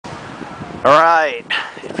Alright,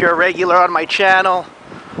 if you're a regular on my channel,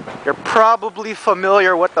 you're probably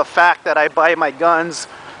familiar with the fact that I buy my guns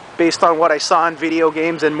based on what I saw in video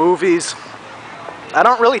games and movies. I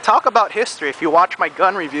don't really talk about history. If you watch my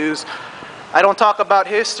gun reviews, I don't talk about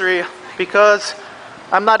history because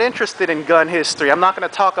I'm not interested in gun history. I'm not going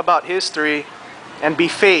to talk about history and be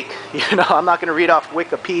fake. You know, I'm not going to read off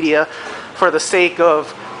Wikipedia for the sake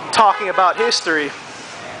of talking about history.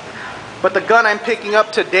 But the gun I'm picking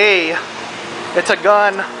up today, it's a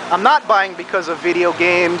gun I'm not buying because of video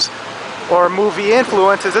games or movie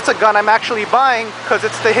influences. It's a gun I'm actually buying because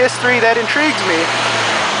it's the history that intrigues me.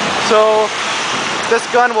 So this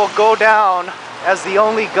gun will go down as the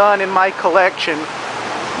only gun in my collection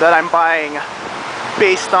that I'm buying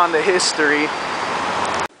based on the history.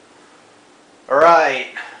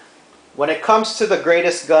 Alright, when it comes to the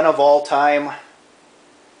greatest gun of all time,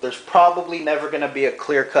 there's probably never going to be a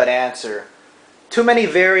clear-cut answer. Too many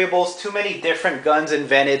variables, too many different guns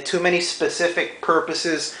invented, too many specific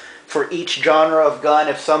purposes for each genre of gun.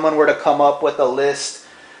 If someone were to come up with a list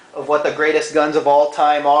of what the greatest guns of all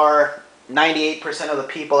time are, 98% of the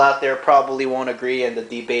people out there probably won't agree, and the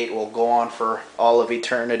debate will go on for all of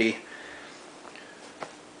eternity.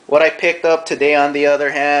 What I picked up today, on the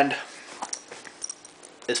other hand,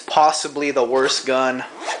 is possibly the worst gun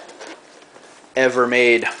ever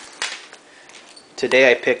made.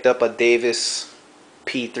 Today I picked up a Davis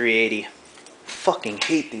P380. Fucking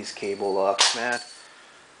hate these cable locks, man.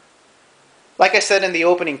 Like I said in the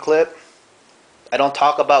opening clip, I don't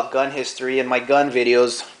talk about gun history in my gun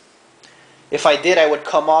videos. If I did, I would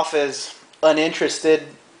come off as uninterested,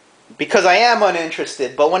 because I am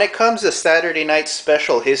uninterested. But when it comes to Saturday Night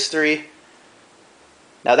Special history,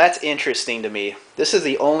 now that's interesting to me. This is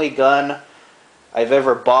the only gun I've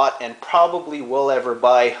ever bought and probably will ever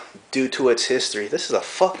buy due to its history. This is a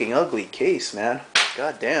fucking ugly case, man.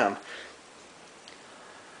 God damn.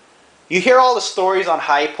 You hear all the stories on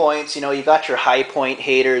high points. You know, you got your high point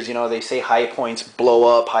haters. You know, they say high points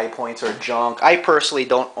blow up, high points are junk. I personally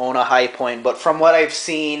don't own a high point, but from what I've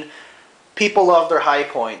seen, people love their high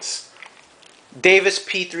points. Davis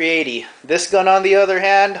P380. This gun, on the other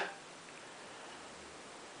hand,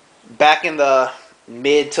 back in the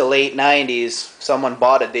mid to late 90s, someone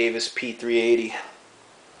bought a Davis P380,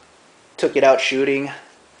 took it out shooting,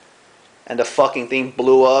 and the fucking thing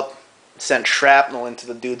blew up, sent shrapnel into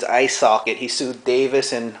the dude's eye socket. He sued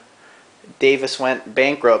Davis, and Davis went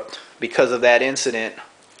bankrupt because of that incident.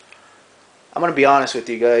 I'm gonna be honest with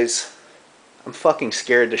you guys, I'm fucking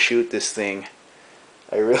scared to shoot this thing.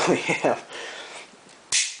 I really am.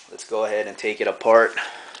 Let's go ahead and take it apart.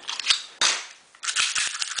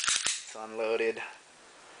 It's unloaded.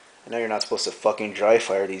 I know you're not supposed to fucking dry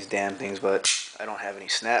fire these damn things, but I don't have any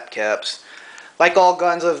snap caps. Like all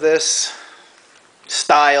guns of this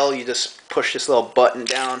style, you just push this little button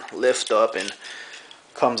down, lift up, and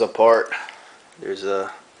comes apart. There's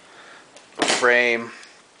a frame.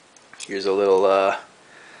 Here's a little, I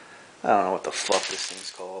don't know what the fuck this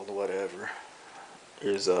thing's called, whatever.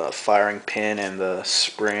 Here's a firing pin and the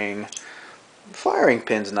spring. The firing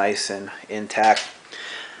pin's nice and intact.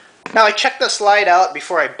 Now, I checked the slide out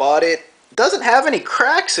before I bought it. It doesn't have any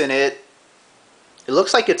cracks in it. It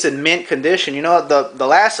looks like it's in mint condition. You know, the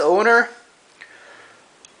last owner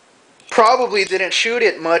probably didn't shoot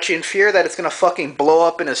it much in fear that it's going to fucking blow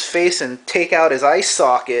up in his face and take out his eye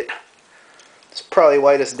socket. That's probably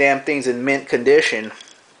why this damn thing's in mint condition.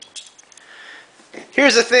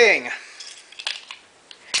 Here's the thing.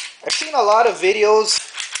 I've seen a lot of videos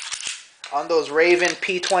on those Raven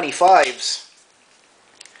P25s.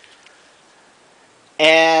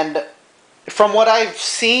 And from what I've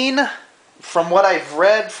seen, from what I've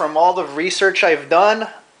read, from all the research I've done,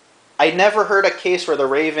 I never heard a case where the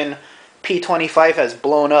Raven P25 has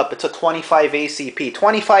blown up. It's a 25 ACP.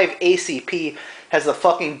 25 ACP has the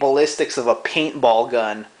fucking ballistics of a paintball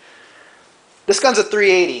gun. This gun's a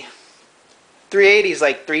 380. 380 is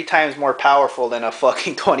like 3 times more powerful than a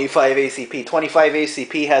fucking 25 ACP. 25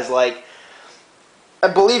 ACP has like, I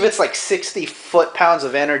believe it's like 60 foot-pounds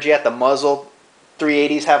of energy at the muzzle.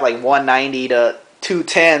 380s have like 190 to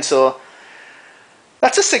 210, so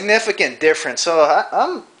that's a significant difference. So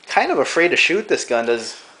I'm kind of afraid to shoot this gun.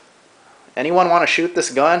 Does anyone want to shoot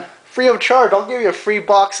this gun? Free of charge. I'll give you a free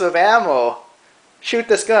box of ammo. Shoot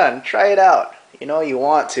this gun. Try it out. You know you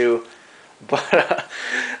want to. But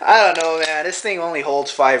I don't know, man. This thing only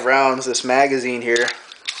holds 5 rounds, this magazine here.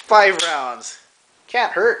 5 rounds.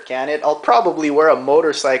 Can't hurt, can it? I'll probably wear a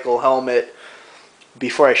motorcycle helmet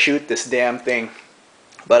before I shoot this damn thing.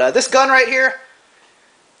 But this gun right here,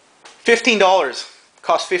 $15.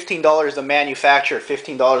 Cost $15 to manufacture,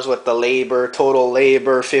 $15 with the labor, total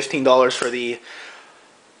labor, $15 for the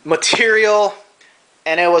material,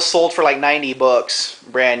 and it was sold for like 90 bucks,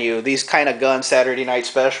 brand new. These kind of guns, Saturday night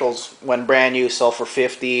specials, when brand new, sell for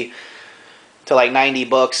 50 to like 90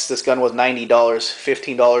 bucks. This gun was $90,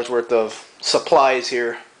 $15 worth of supplies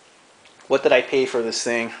here. What did I pay for this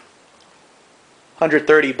thing?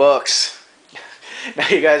 130 bucks. Now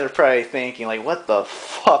you guys are probably thinking like, what the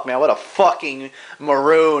fuck, man? What a fucking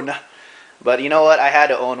maroon. But you know what? I had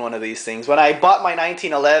to own one of these things. When I bought my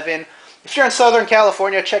 1911, if you're in Southern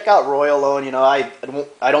California, check out Royal Own. You know, I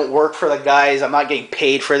don't work for the guys. I'm not getting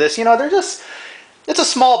paid for this. You know, they're just, it's a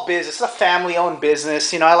small business. It's a family-owned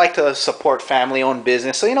business. You know, I like to support family-owned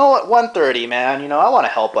business. So you know what? 130, man. You know, I want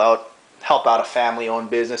to help out a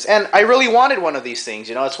family-owned business. And I really wanted one of these things.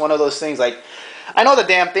 You know, it's one of those things like, I know the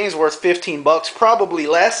damn thing's worth 15 bucks, probably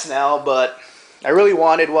less now, but I really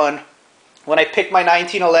wanted one. When I picked my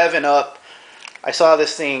 1911 up, I saw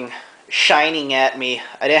this thing shining at me.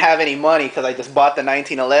 I didn't have any money because I just bought the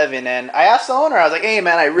 1911, and I asked the owner, I was like, hey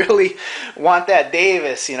man, I really want that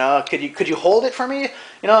Davis, you know, could you hold it for me?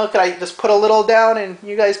 You know, could I just put a little down and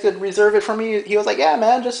you guys could reserve it for me? He was like, yeah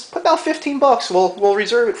man, just put down 15 bucks, we'll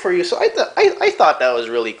reserve it for you. So I thought that was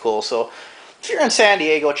really cool. So if you're in San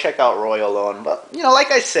Diego, check out Royal Own. But, you know,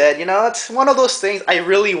 like I said, you know, it's one of those things. I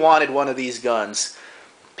really wanted one of these guns.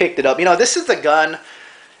 Picked it up. You know, this is the gun,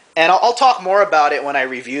 and I'll talk more about it when I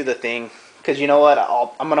review the thing. Because, you know what,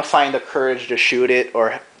 I'm going to find the courage to shoot it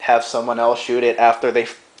or have someone else shoot it after they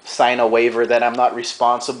sign a waiver that I'm not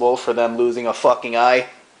responsible for them losing a fucking eye.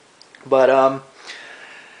 But,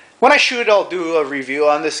 when I shoot it, I'll do a review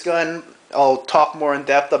on this gun. I'll talk more in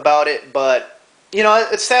depth about it, but you know,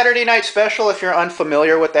 it's Saturday Night Special if you're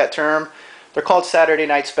unfamiliar with that term. They're called Saturday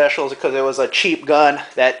Night Specials because it was a cheap gun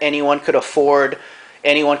that anyone could afford,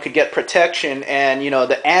 anyone could get protection, and you know,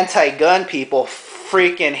 the anti-gun people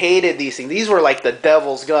freaking hated these things. These were like the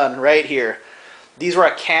devil's gun right here. These were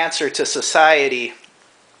a cancer to society.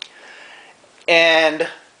 And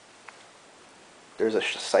there's a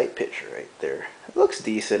sight picture right there. It looks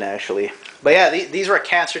decent actually. But yeah, these were a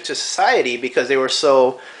cancer to society because they were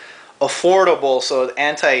so affordable, so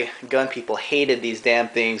anti-gun people hated these damn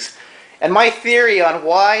things. And my theory on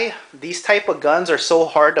why these type of guns are so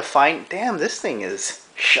hard to find, damn, this thing is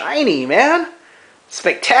shiny, man.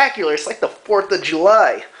 Spectacular. It's like the 4th of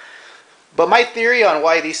July. But my theory on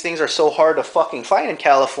why these things are so hard to fucking find in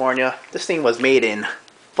California, this thing was made in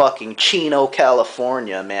fucking Chino,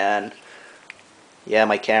 California, man. Yeah,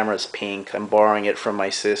 my camera's pink. I'm borrowing it from my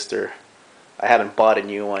sister. I haven't bought a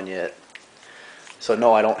new one yet. So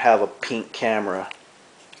no, I don't have a pink camera.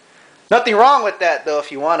 Nothing wrong with that though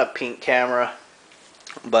if you want a pink camera.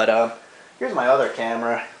 But here's my other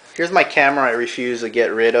camera. Here's my camera I refuse to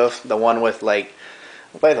get rid of. The one with like,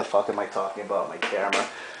 why the fuck am I talking about my camera?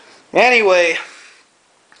 Anyway,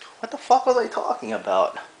 what the fuck was I talking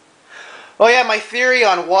about? Oh yeah, my theory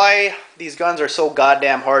on why these guns are so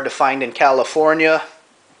goddamn hard to find in California.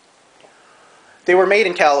 They were made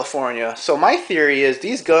in California. So my theory is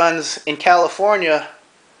these guns in California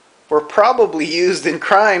were probably used in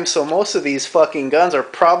crime. So most of these fucking guns are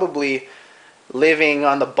probably living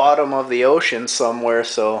on the bottom of the ocean somewhere.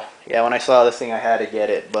 So yeah, when I saw this thing I had to get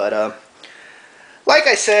it. But like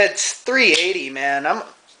I said, it's 380, man. I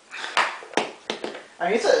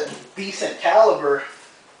mean, it's a decent caliber.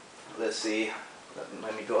 Let's see.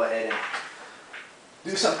 Let me go ahead and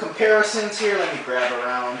do some comparisons here. Let me grab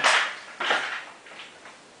around.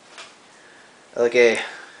 Okay,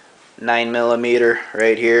 9mm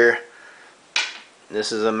right here.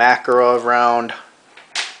 This is a Makarov round,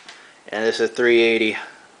 and this is 380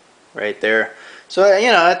 right there. So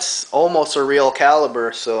you know, it's almost a real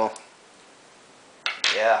caliber. So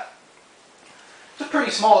yeah, it's a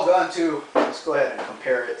pretty small gun too. Let's go ahead and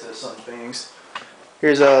compare it to some things.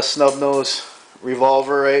 Here's a snub nose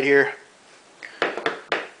revolver right here,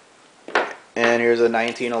 and here's a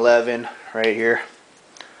 1911 right here.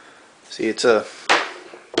 See, it's a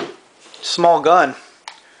small gun.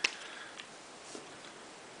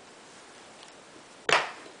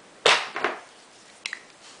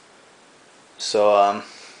 So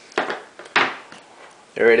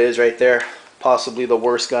there it is right there. Possibly the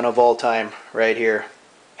worst gun of all time right here.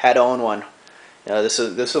 Had to own one. You know, this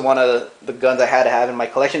is one of the guns I had to have in my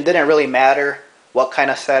collection. Didn't really matter what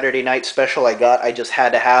kind of Saturday night special I got. I just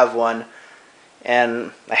had to have one.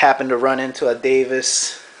 And I happened to run into a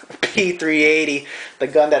Davis P380, the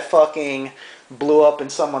gun that fucking blew up in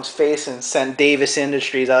someone's face and sent Davis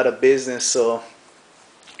Industries out of business. So,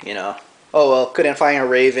 you know, oh well, couldn't find a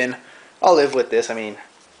Raven. I'll live with this. I mean,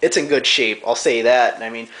 it's in good shape, I'll say that. I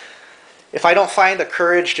mean, if I don't find the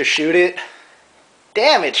courage to shoot it,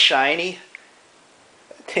 damn, it's shiny.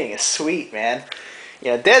 That thing is sweet, man.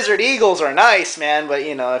 You know, Desert Eagles are nice, man, but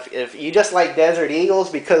you know, if you just like Desert Eagles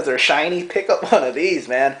because they're shiny, pick up one of these,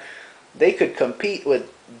 man. They could compete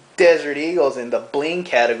with Desert Eagles in the bling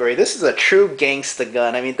category. This is a true gangsta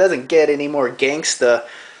gun. I mean, it doesn't get any more gangsta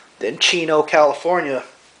than Chino, California.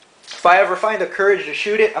 If I ever find the courage to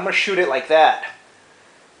shoot it, I'm going to shoot it like that.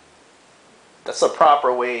 That's the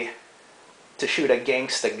proper way to shoot a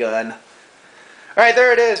gangsta gun. Alright,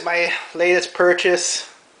 there it is, my latest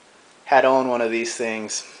purchase. Had to own one of these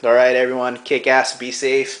things. Alright, everyone, kick ass, be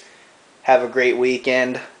safe. Have a great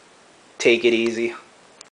weekend. Take it easy.